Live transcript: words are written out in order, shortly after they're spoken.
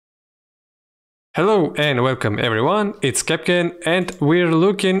Hello and welcome everyone, it's Capcan and we're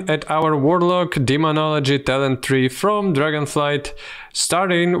looking at our Warlock Demonology talent tree from Dragonflight,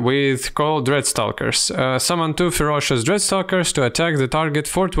 starting with Cold Dreadstalkers. Summon 2 ferocious Dreadstalkers to attack the target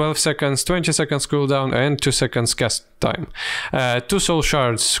for 12 seconds, 20 seconds cooldown and 2 seconds cast time. 2 soul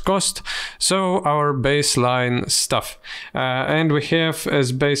shards cost, so our baseline stuff. And we have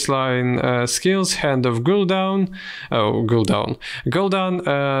as baseline skills Hand of Gul'dan,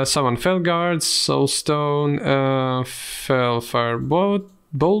 Summon Felguards, Soulstone, Felfire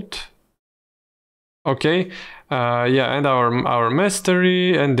Bolt. Okay, yeah, and our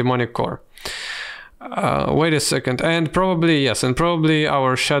Mastery and Demonic Core. Wait a second, and probably, yes, and probably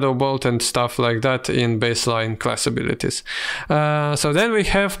our Shadow Bolt and stuff like that in baseline class abilities. So then we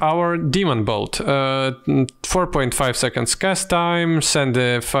have our Demon Bolt, 4.5 seconds cast time, send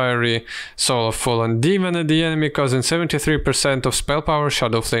the fiery Soul of Fallen Demon at the enemy, causing 73% of spell power,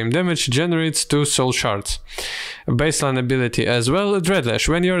 Shadow Flame damage, generates 2 soul shards. Baseline ability as well, Dreadlash.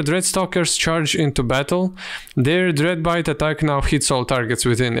 When your Dreadstalkers charge into battle, their Dreadbite attack now hits all targets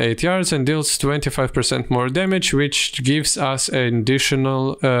within 8 yards and deals 25% more damage, which gives us an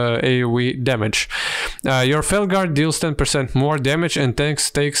additional AoE damage. Your Felguard deals 10% more damage and takes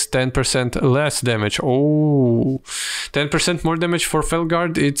 10% less damage. Oh, 10% more damage for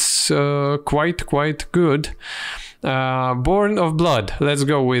Felguard, it's quite good. Born of Blood, let's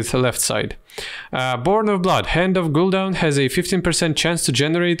go with left side. Born of Blood, Hand of Gul'dan has a 15% chance to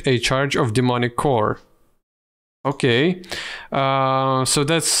generate a charge of Demonic Core. Okay, so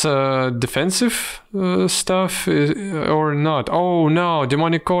that's defensive stuff or not? Oh no,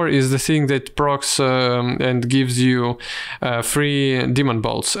 Demonic Core is the thing that procs and gives you free Demon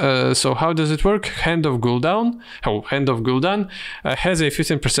Bolts. So how does it work? Hand of Gul'dan, has a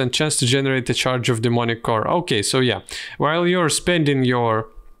 15% chance to generate a charge of Demonic Core. Okay, so yeah, while you're spending your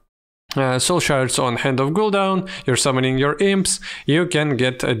soul shards on Hand of Gul'dan, you're summoning your imps, you can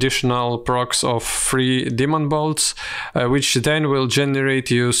get additional procs of free demon bolts, which then will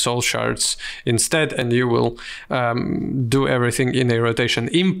generate you soul shards instead, and you will do everything in a rotation.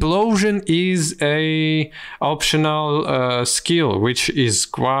 Implosion is a optional skill, which is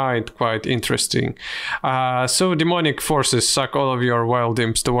quite interesting. So demonic forces suck all of your wild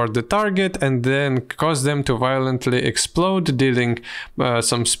imps toward the target and then cause them to violently explode, dealing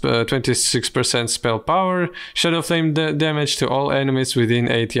some 26% spell power, Shadow Flame damage to all enemies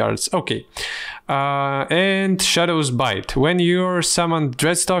within 8 yards. Okay. And Shadow's Bite. When your summoned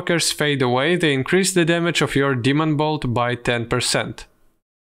Dreadstalkers fade away, they increase the damage of your Demon Bolt by 10%.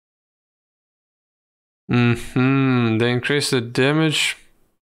 They increase the damage.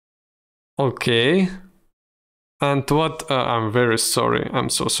 Okay. And what, I'm very sorry, I'm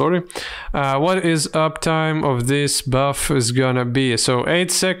so sorry. What is uptime of this buff is gonna be? So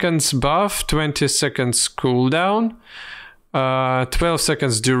 8 seconds buff, 20 seconds cooldown, 12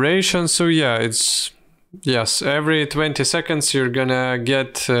 seconds duration. So yeah, it's, yes, every 20 seconds you're gonna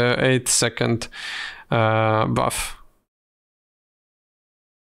get 8-second buff.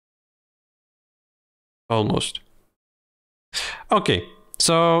 Almost. Okay.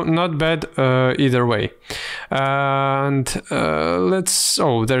 So not bad either way. And let's,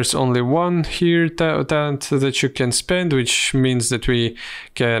 oh, there's only one here talent that you can spend, which means that we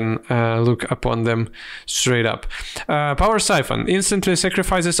can look upon them straight up. Power Siphon instantly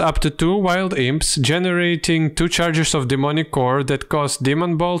sacrifices up to 2 wild imps, generating 2 charges of Demonic Core that cost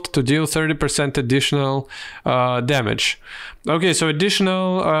Demon Bolt to deal 30% additional damage. Okay, so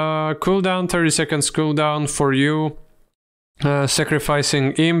additional cooldown, 30 seconds cooldown for you.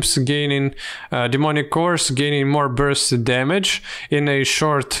 Sacrificing imps, gaining demonic cores, gaining more burst damage in a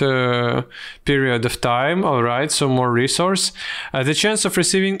short period of time. Alright, so more resource. The chance of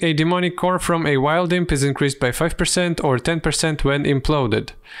receiving a demonic core from a wild imp is increased by 5% or 10% when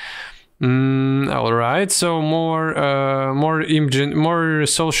imploded. Alright, so more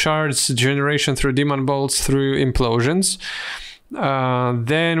soul shards generation through demon bolts through implosions.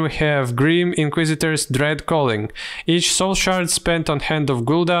 Then we have Grim Inquisitor's Dread Calling. Each soul shard spent on Hand of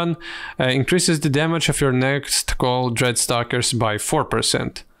Gul'dan increases the damage of your next call Dreadstalkers by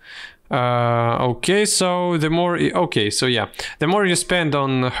 4%. Okay, so the more, okay, so yeah, the more you spend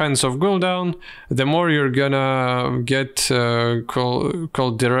on Hands of Gul'dan, the more you're gonna get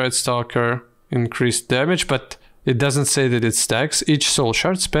called Dreadstalker increased damage, but it doesn't say that it stacks. Each soul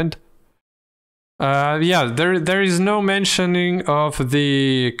shard spent. Yeah, there is no mentioning of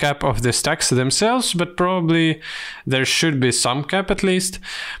the cap of the stacks themselves, but probably there should be some cap at least.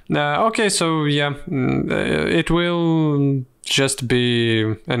 Okay, so yeah, it will just be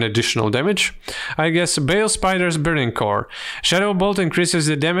an additional damage. I guess Bale Spider's Burning Core. Shadow Bolt increases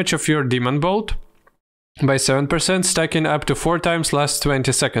the damage of your Demon Bolt by 7%, stacking up to 4 times last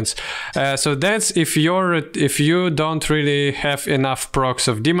 20 seconds. So that's if you don't really have enough procs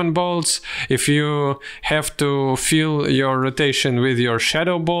of demon bolts, if you have to fill your rotation with your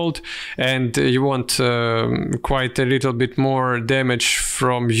shadow bolt, and you want quite a little bit more damage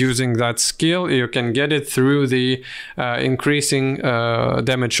from using that skill, you can get it through the increasing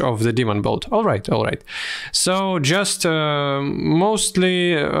damage of the demon bolt. All right. So just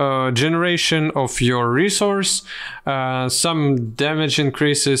mostly generation of your resource, some damage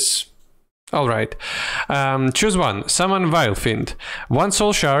increases. All right. Choose one. Summon Vile Fiend. 1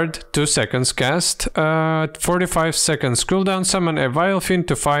 Soul Shard, 2 seconds cast, 45 seconds cooldown. Summon a Vile Fiend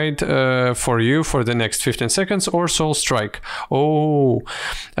to fight for you for the next 15 seconds, or Soul Strike. Oh.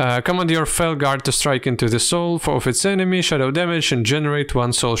 Command your Felguard to strike into the soul of its enemy, shadow damage, and generate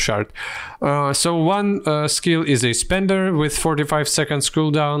 1 Soul Shard. So one skill is a spender with 45 seconds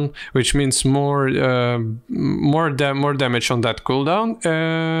cooldown, which means more damage on that cooldown.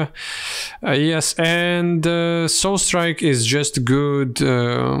 Yes, and Soul Strike is just good.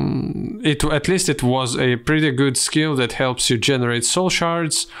 At least it was a pretty good skill that helps you generate soul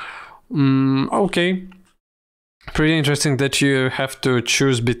shards. Okay. Pretty interesting that you have to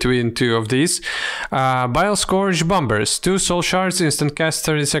choose between 2 of these. Bile Scourge Bombers. 2 Soul Shards, instant cast,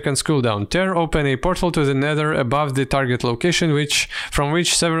 30 seconds cooldown. Tear open a portal to the nether above the target location, from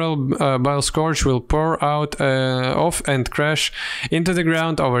which several Bile Scourge will pour out off and crash into the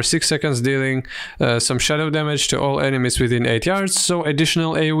ground over 6 seconds, dealing some shadow damage to all enemies within 8 yards. So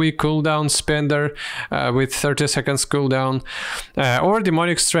additional AoE cooldown spender with 30 seconds cooldown. Or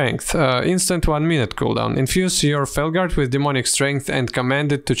Demonic Strength. Instant 1 minute cooldown. Infuse your Felguard with Demonic Strength and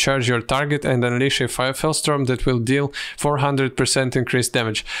command it to charge your target and unleash a Fellstorm that will deal 400% increased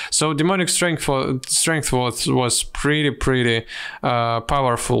damage. So Demonic Strength was pretty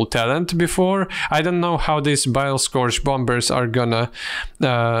powerful talent before. I don't know how these Bile Scourge Bombers are gonna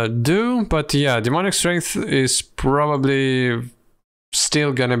do, but yeah, Demonic Strength is probably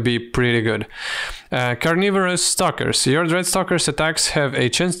still gonna be pretty good. Carnivorous Stalkers. Your Dreadstalker's attacks have a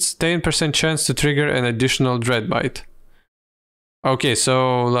 10% chance to trigger an additional Dreadbite. Okay,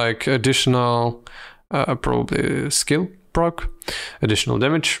 so like additional, probably skill proc, additional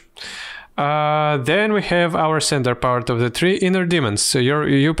damage. Then we have our center part of the tree, Inner Demons. So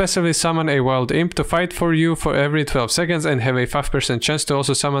you passively summon a wild imp to fight for you for every 12 seconds and have a 5% chance to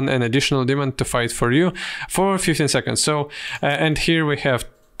also summon an additional demon to fight for you for 15 seconds. So, and here we have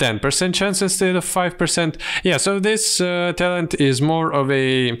 10% chance instead of 5%. Yeah, so this talent is more of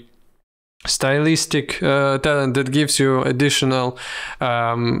a stylistic talent that gives you additional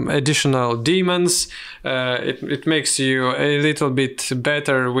demons. It makes you a little bit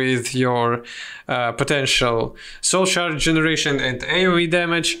better with your potential soul shard generation and AoE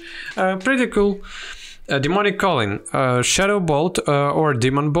damage. Pretty cool. Demonic Calling. Shadow Bolt or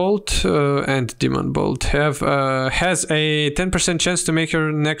Demon Bolt and Demon Bolt has a 10% chance to make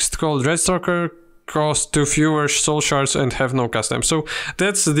your next call Dreadstalker cost 2 fewer soul shards and have no cast time. So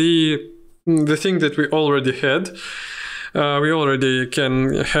that's the thing that we already had. We already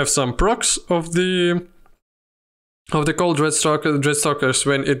can have some procs of the cold Dreadstalkers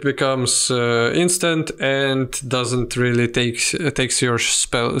when it becomes instant and doesn't really takes your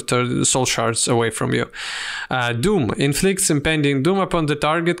soul shards away from you. Doom inflicts impending doom upon the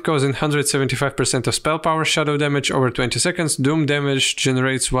target, causing 175% of spell power shadow damage over 20 seconds. Doom damage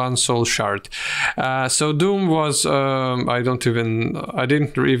generates 1 soul shard. So Doom was I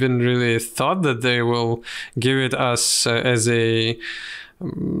didn't even really thought that they will give it us as a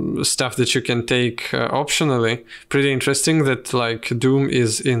stuff that you can take optionally. Pretty interesting that like Doom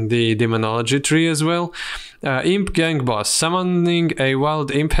is in the Demonology tree as well. Imp Gang Boss. Summoning a wild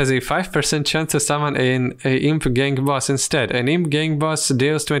imp has a 5% chance to summon an Imp Gang Boss instead. An Imp Gang Boss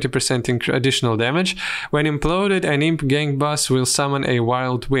deals 20% additional damage. When imploded, an Imp Gang Boss will summon a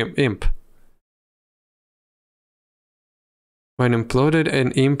wild imp. When imploded,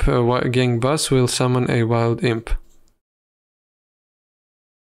 an Imp Gang Boss will summon a wild imp.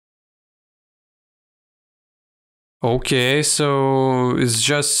 Okay, so it's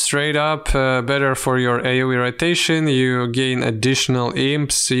just straight up better for your AoE rotation. You gain additional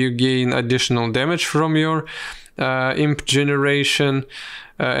imps, you gain additional damage from your imp generation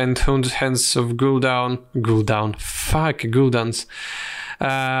and Hands of Gul'dans.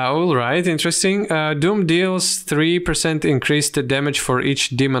 Alright, interesting. Doom deals 3% increased damage for each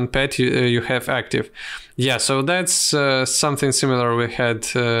demon pet you have active. Yeah, so that's something similar we had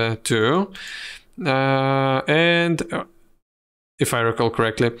too. And if I recall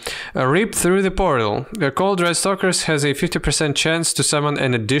correctly. Rip through the portal. Call Dreadstalkers has a 50% chance to summon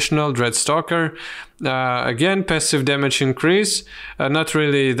an additional Dreadstalker. Again, passive damage increase. Not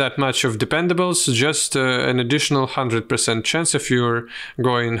really that much of dependables, just an additional 100% chance if you're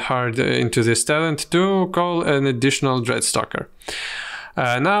going hard into this talent to call an additional Dreadstalker.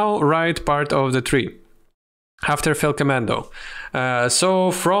 Now, right part of the tree. After Fell Commando.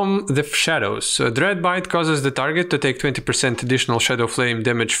 So from the shadows, Dreadbite causes the target to take 20% additional Shadow Flame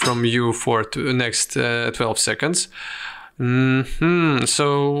damage from you for the next 12 seconds.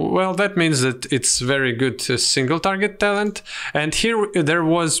 So, well, that means that it's very good single target talent. And here there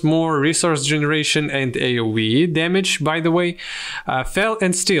was more resource generation and AoE damage, by the way. Fell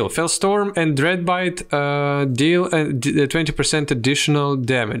and Steel, Fellstorm and Dreadbite deal 20% additional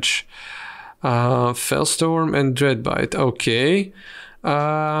damage. Fellstorm and Dreadbite, okay.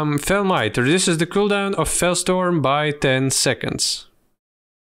 Fellmite reduces the cooldown of Fellstorm by 10 seconds.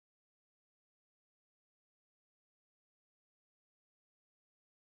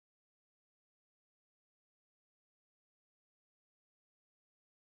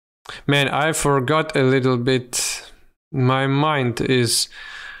 Man, I forgot a little bit. My mind is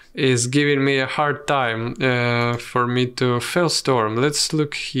giving me a hard time for me to Fellstorm. Let's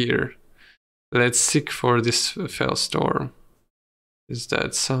look here. Let's seek for this Fellstorm. Is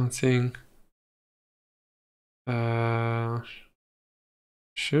that something?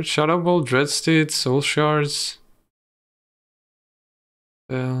 Shoot, Shadow Ball, Dreadsteed, Soul Shards.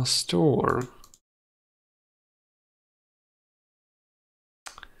 Fellstorm.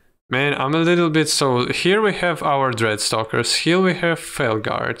 Man, I'm a little bit so. Here we have our Dreadstalkers. Here we have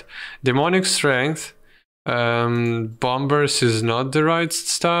Felguard. Demonic Strength. Bombers is not the right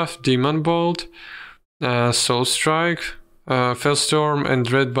stuff. Demon Bolt, Soul Strike, Fellstorm and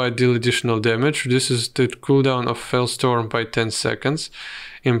Dreadbite deal additional damage. Reduces the cooldown of Fellstorm by 10 seconds.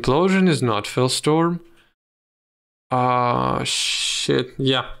 Implosion is not Fellstorm. Shit,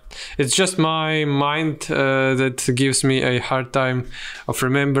 yeah. It's just my mind that gives me a hard time of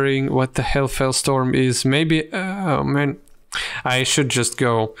remembering what the hell Fellstorm is. Maybe, oh man. I should just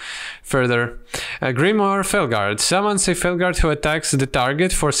go further. Grimoire Felguard. Summons a Felguard who attacks the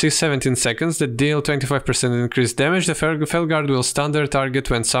target for 17 seconds that deal 25% increased damage. The Felguard will stun their target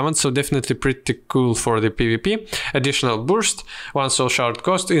when summoned, so definitely pretty cool for the PvP. Additional burst, 1 soul shard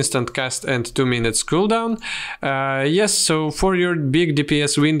cost, instant cast and 2 minutes cooldown. Yes, so for your big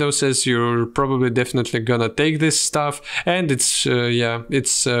DPS windows, as you're probably definitely gonna take this stuff, and it's yeah,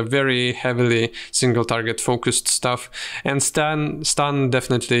 it's very heavily single target focused stuff, and stun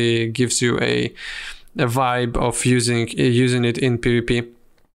definitely gives you a vibe of using it in PvP.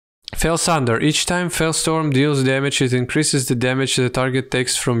 Fell Thunder. Each time Fellstorm deals damage, it increases the damage the target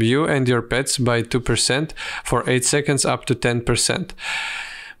takes from you and your pets by 2% for 8 seconds up to 10%.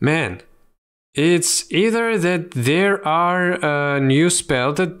 Man, it's either that there are a new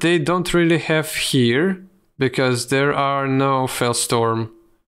spell that they don't really have here, because there are no Fellstorm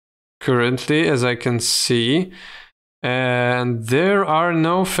currently, as I can see. And there are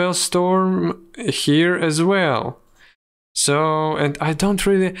no Fellstorm here as well. So, and I don't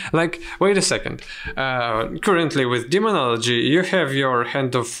really, like, wait a second. Currently with Demonology, you have your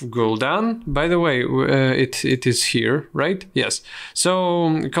Hand of Gul'dan. By the way, it is here, right? Yes.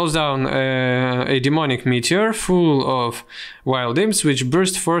 So, it calls down a demonic meteor full of wild imps, which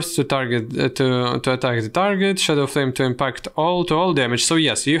burst forth to target to attack the target. Shadow Flame to impact all damage. So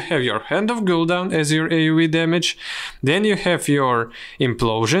yes, you have your Hand of Gul'dan as your AoE damage. Then you have your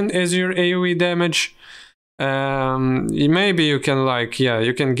Implosion as your AoE damage. Maybe you can, like, yeah,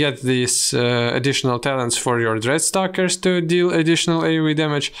 you can get these additional talents for your Dreadstalkers to deal additional AoE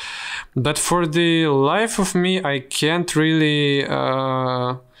damage, but for the life of me, I can't really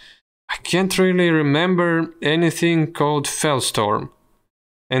remember anything called Fellstorm.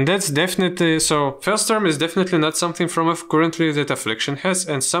 And that's definitely, so Fellstorm is definitely not something from currently that Affliction has,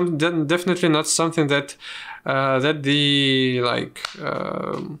 and definitely not something that the, like,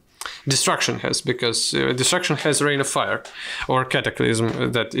 Destruction has, because Destruction has Rain of Fire or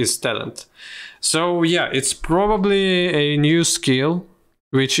Cataclysm that is talent. So yeah, it's probably a new skill,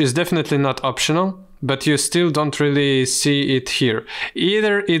 which is definitely not optional, but you still don't really see it here.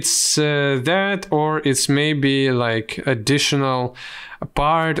 Either it's that, or it's maybe like additional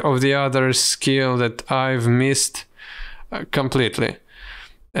part of the other skill that I've missed completely.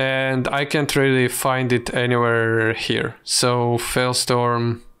 And I can't really find it anywhere here. So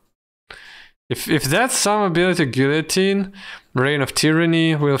Fellstorm, if that's some ability, Guillotine, Reign of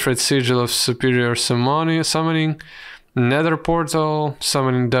Tyranny, Wilfred's Sigil of Superior Summoning, Nether portal,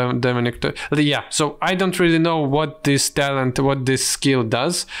 summoning demonic. Yeah, so I don't really know what this talent, what this skill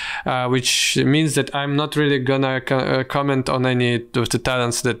does, which means that I'm not really gonna comment on any of the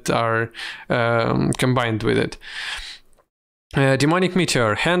talents that are combined with it. Demonic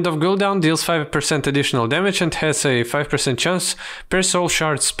Meteor. Hand of Gul'dan deals 5% additional damage and has a 5% chance per soul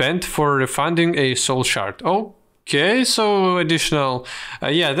shard spent for refunding a soul shard. Okay, so additional,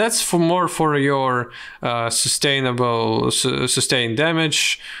 yeah, that's more for your sustained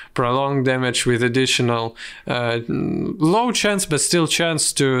damage, prolonged damage with additional low chance, but still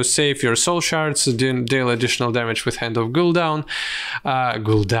chance to save your soul shards, deal additional damage with Hand of Gul'dan.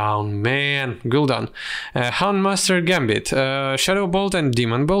 Gul'dan. Houndmaster Gambit. Shadow Bolt and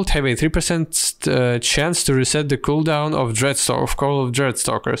Demon Bolt have a 3% chance to reset the cooldown of Call of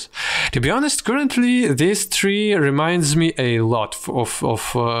Dreadstalkers. To be honest, currently these three reminds me a lot of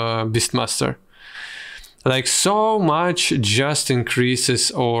Beastmaster. Like, so much just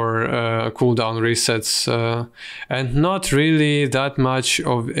increases or cooldown resets, and not really that much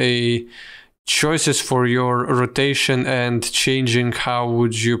of a choices for your rotation and changing how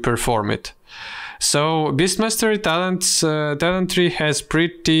would you perform it. So Beastmaster talent tree has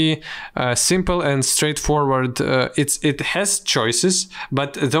pretty simple and straightforward. It has choices,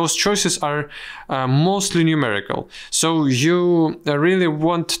 but those choices are mostly numerical. So you really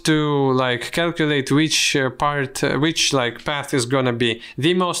want to like calculate which path is gonna be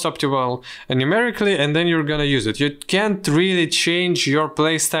the most optimal numerically, and then you're gonna use it. You can't really change your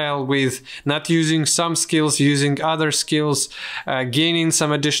playstyle with not using some skills, using other skills, gaining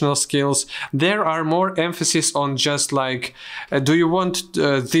some additional skills. There are more emphasis on just like, do you want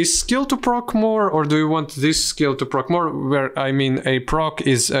this skill to proc more, or do you want this skill to proc more? Where I mean a proc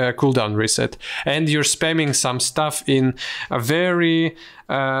is a cooldown reset, and you're spamming some stuff in a very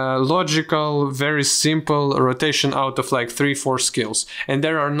logical, very simple rotation out of like 3-4 skills, and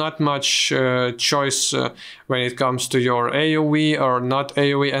there are not much choice when it comes to your AoE or not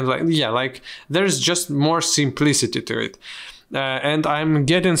AoE, and like, yeah, like there's just more simplicity to it. And I'm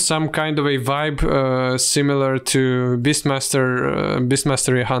getting some kind of a vibe similar to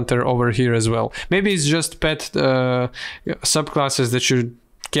Beastmastery Hunter over here as well. Maybe it's just pet subclasses that you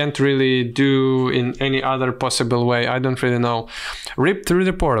can't really do in any other possible way. I don't really know. Rip through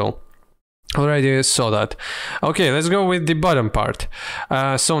the portal. Already saw that. Okay, let's go with the bottom part.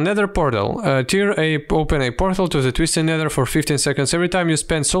 So Nether portal. Open a portal to the Twisted Nether for 15 seconds. Every time you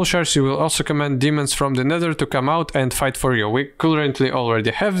spend soul shards, you will also command demons from the Nether to come out and fight for you. We currently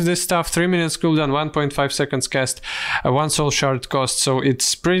already have this stuff. 3 minutes cooldown, 1.5 seconds cast, 1 soul shard cost. So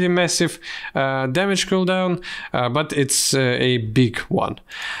it's pretty massive damage cooldown, but it's a big one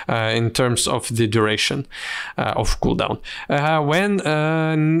in terms of the duration of cooldown. When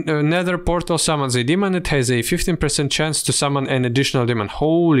Nether portal summons a demon, it has a 15% chance to summon an additional demon.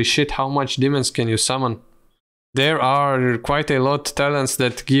 Holy shit, how much demons can you summon? There are quite a lot of talents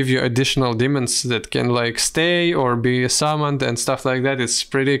that give you additional demons that can like stay or be summoned and stuff like that. It's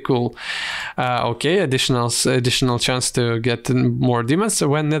pretty cool. Okay, additional chance to get more demons. So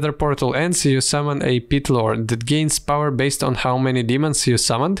when Nether portal ends, you summon a Pit Lord that gains power based on how many demons you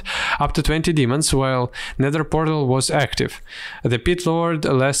summoned, up to 20 demons while Nether portal was active. The Pit Lord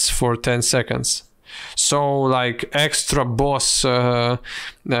lasts for 10 seconds. So like extra boss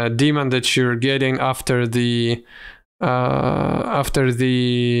demon that you're getting after the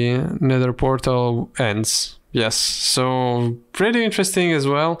Nether portal ends. Yes, so pretty interesting as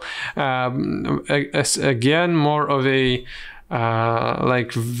well. Again, more of a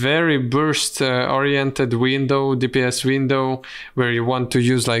like very burst oriented window, DPS window, where you want to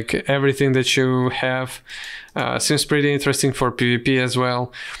use like everything that you have. Seems pretty interesting for PvP as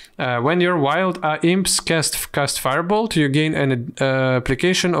well. When your wild imps cast Firebolt, you gain an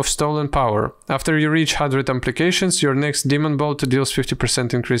application of stolen power. After you reach 100 applications, your next Demon Bolt deals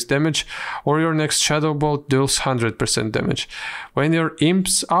 50% increased damage, or your next Shadow Bolt deals 100% damage. When your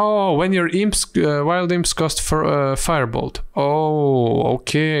imps, wild imps cost for Firebolt. Oh,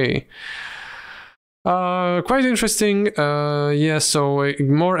 okay. Quite interesting. Yeah, so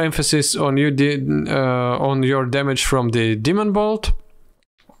more emphasis on on your damage from the Demon Bolt.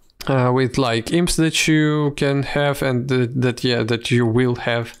 With like imps that you can have and that you will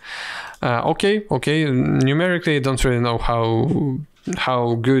have. Okay. Numerically, I don't really know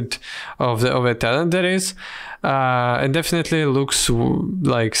how good of a talent that is. It definitely looks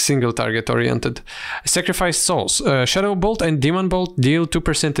like single target oriented. Sacrifice souls. Shadow Bolt and Demon Bolt deal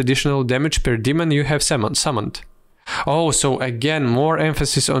 2% additional damage per demon you have summoned. Oh, so again, more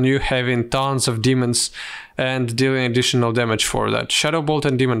emphasis on you having tons of demons and dealing additional damage for that. Shadow Bolt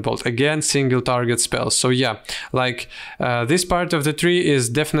and Demon Bolt, again, single target spells. So yeah, like this part of the tree is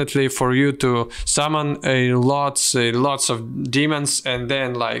definitely for you to summon lots of demons and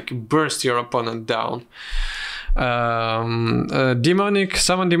then like burst your opponent down. Summon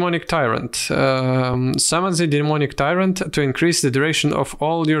Demonic Tyrant. Summon the Demonic Tyrant to increase the duration of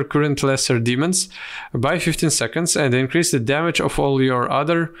all your current lesser demons by 15 seconds and increase the damage of all your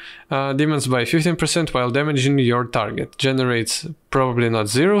other demons by 15% while damaging your target. Generates probably not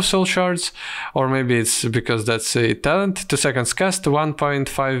 0 soul shards, or maybe it's because that's a talent. 2 seconds cast,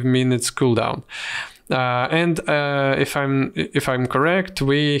 1.5 minutes cooldown. If I'm correct,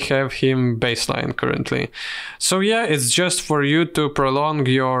 we have him baseline currently. So yeah, it's just for you to prolong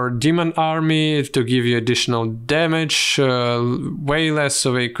your demon army, to give you additional damage, way less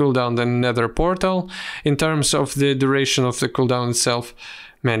of a cooldown than Nether Portal in terms of the duration of the cooldown itself.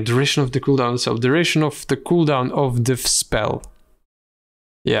 Man, duration of the cooldown itself, duration of the cooldown of the spell.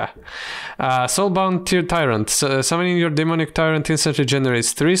 Yeah. Soulbound Tyrant. Summoning your Demonic Tyrant instantly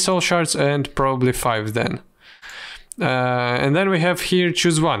generates 3 soul shards and probably 5 then. And then we have here,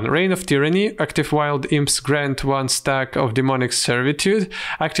 choose one. Reign of Tyranny. Active Wild Imps grant 1 stack of Demonic Servitude.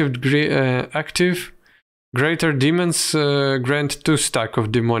 Active Greater Demons grant 2 stack of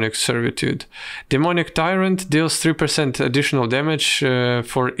Demonic Servitude. Demonic Tyrant deals 3% additional damage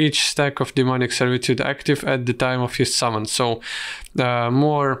for each stack of Demonic Servitude active at the time of his summon. So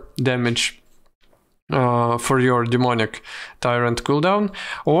more damage for your Demonic Tyrant cooldown.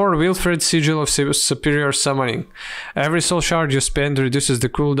 Or Wilfred Sigil of Superior Summoning. Every soul shard you spend reduces the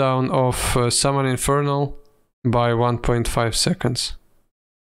cooldown of Summon Infernal by 1.5 seconds.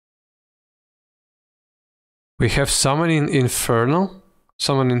 We have Summoning Infernal?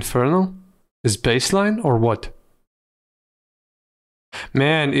 Summon Infernal? Is baseline or what?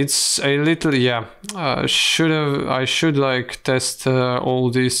 Man, it's a little, yeah. I should like test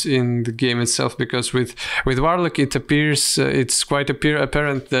all this in the game itself, because with Warlock it appears, it's quite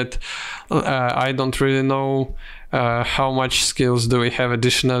apparent that I don't really know how much skills do we have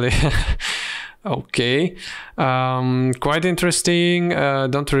additionally. Okay, quite interesting.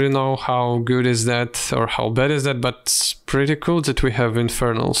 Don't really know how good is that or how bad is that, but it's pretty cool that we have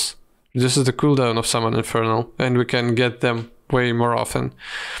Infernals. This is the cooldown of Summon Infernal, and we can get them way more often.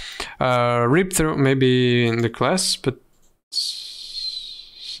 Rip Through, maybe in the class, but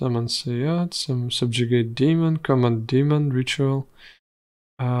Summon Sayat, some Subjugate Demon, Command Demon, Ritual.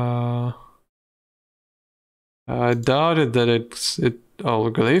 I doubted that it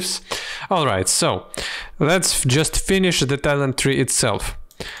all glyphs. Alright, so let's just finish the talent tree itself.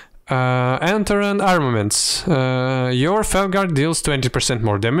 Antaran Armaments. Your Felguard deals 20%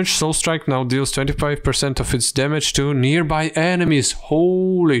 more damage. Soul Strike now deals 25% of its damage to nearby enemies.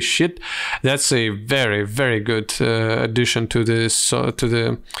 Holy shit. That's a very, very good addition to this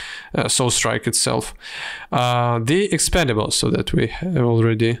Soul Strike itself. The Expendables, so that we have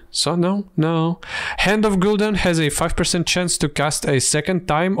already saw. No. Hand of Gul'dan has a 5% chance to cast a second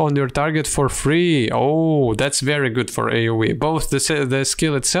time on your target for free. Oh, that's very good for AoE. Both the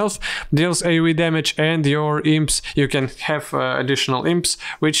skill itself deals AoE damage, and your imps, you can have additional imps,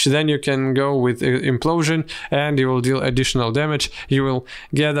 which then you can go with Implosion and you will deal additional damage. You will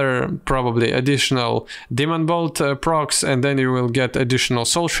gather probably additional Demon Bolt procs, and then you will get additional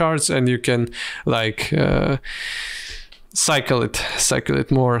soul shards, and you can like cycle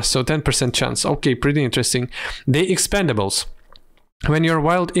it more. So 10% chance. Okay, pretty interesting. The Expendables. When your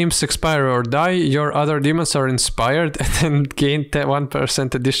wild imps expire or die, your other demons are inspired and then gain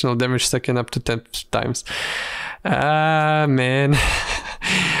 1% additional damage, stacking up to 10 times. Man.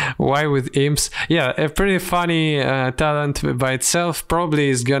 Why with imps? Yeah, a pretty funny talent by itself. Probably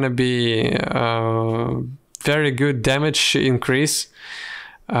is gonna be very good damage increase.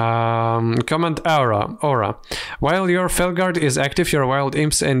 Command Aura. While your Felguard is active, your wild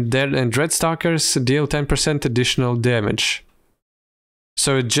imps and Dreadstalkers deal 10% additional damage.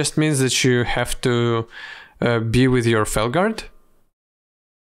 So it just means that you have to be with your Felguard.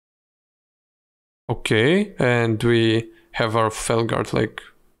 Okay, and we have our Felguard, like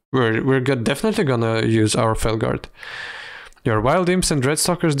we're definitely gonna use our Felguard. Your wild imps and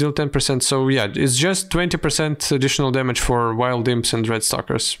Dreadstalkers deal 10%, so yeah, it's just 20% additional damage for wild imps and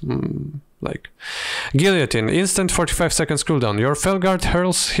Dreadstalkers. Like Guillotine, instant 45 seconds cooldown. Your Felguard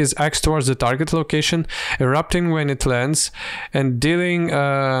hurls his axe towards the target location, erupting when it lands, and dealing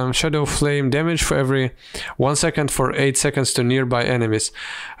Shadow Flame damage for every 1 second for 8 seconds to nearby enemies.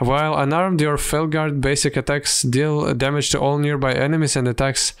 While unarmed, your Felguard basic attacks deal damage to all nearby enemies and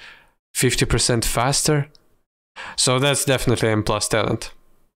attacks 50% faster. So that's definitely M+ talent.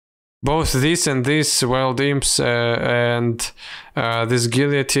 Both this and this Wild Imps and this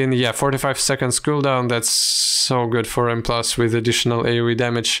Guillotine, yeah, 45 seconds cooldown, that's so good for M+ with additional AoE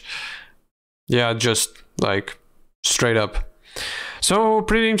damage. Yeah, just like straight up. So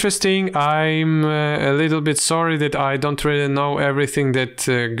pretty interesting. I'm a little bit sorry that I don't really know everything that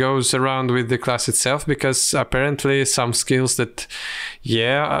goes around with the class itself, because apparently some skills that,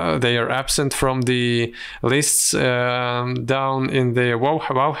 yeah, they are absent from the lists down in the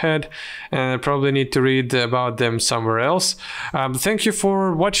WoW head, and I probably need to read about them somewhere else. Thank you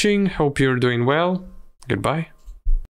for watching. Hope you're doing well. Goodbye.